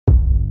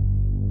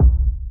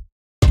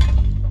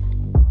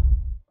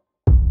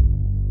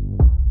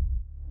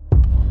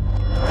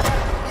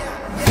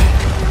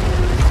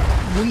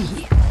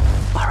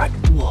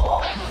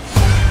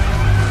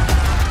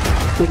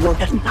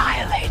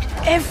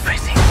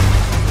everything.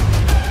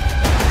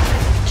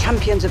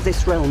 Champions of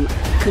this realm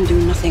can do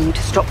nothing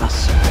to stop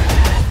us.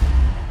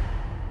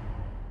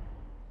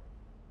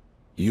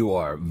 You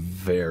are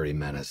very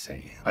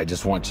menacing. I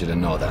just want you to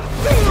know that.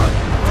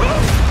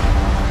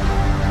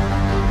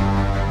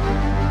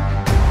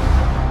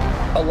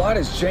 A lot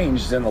has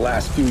changed in the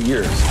last few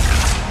years.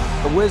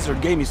 The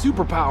wizard gave me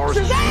superpowers.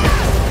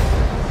 SHAZAM!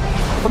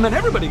 And then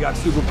everybody got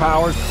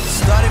superpowers.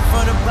 Started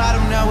from the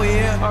bottom, now we're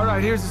here. All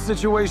right, here's the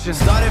situation.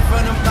 Started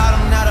from the bottom,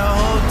 now the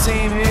whole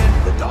team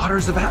here. The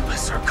daughters of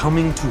Atlas are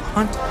coming to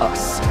hunt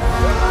us.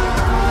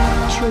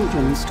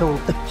 Children stole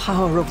the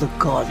power of the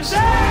gods.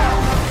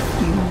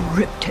 You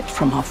ripped it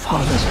from our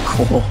father's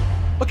core.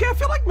 Okay, I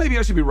feel like maybe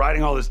I should be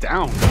writing all this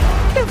down.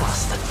 Give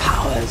us the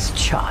powers,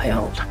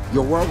 child.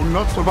 Your world will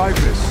not survive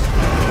this.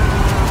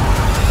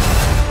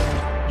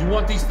 You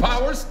want these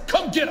powers?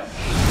 Come get them!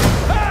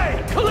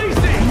 Hey,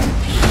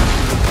 Khaleesi!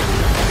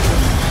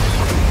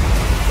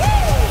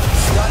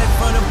 Started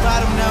from the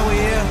bottom, now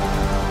we're here.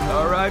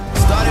 All right,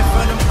 Started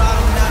from the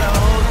bottom, now the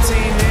whole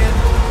team here.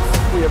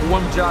 we have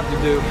one job to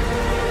do.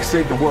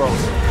 Save the world.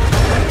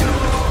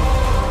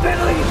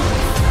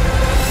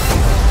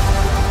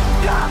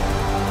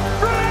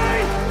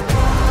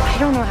 I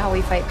don't know how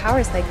we fight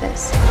powers like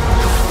this.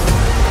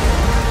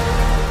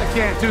 I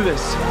can't do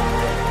this.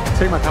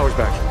 Take my powers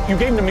back. You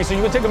gave them to me so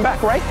you could take them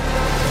back, right?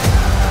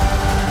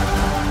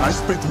 I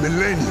spent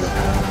millennia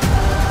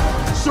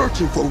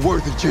searching for a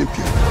worthy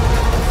champion.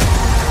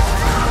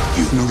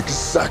 You know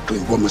exactly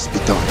what must be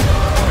done.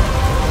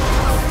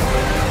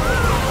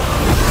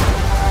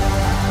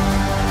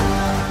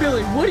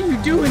 Billy, what are you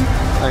doing?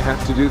 I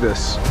have to do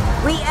this.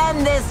 We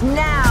end this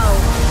now!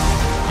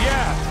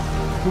 Yeah,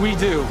 we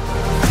do.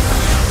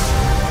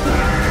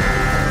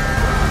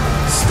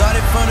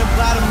 Started from the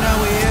bottom,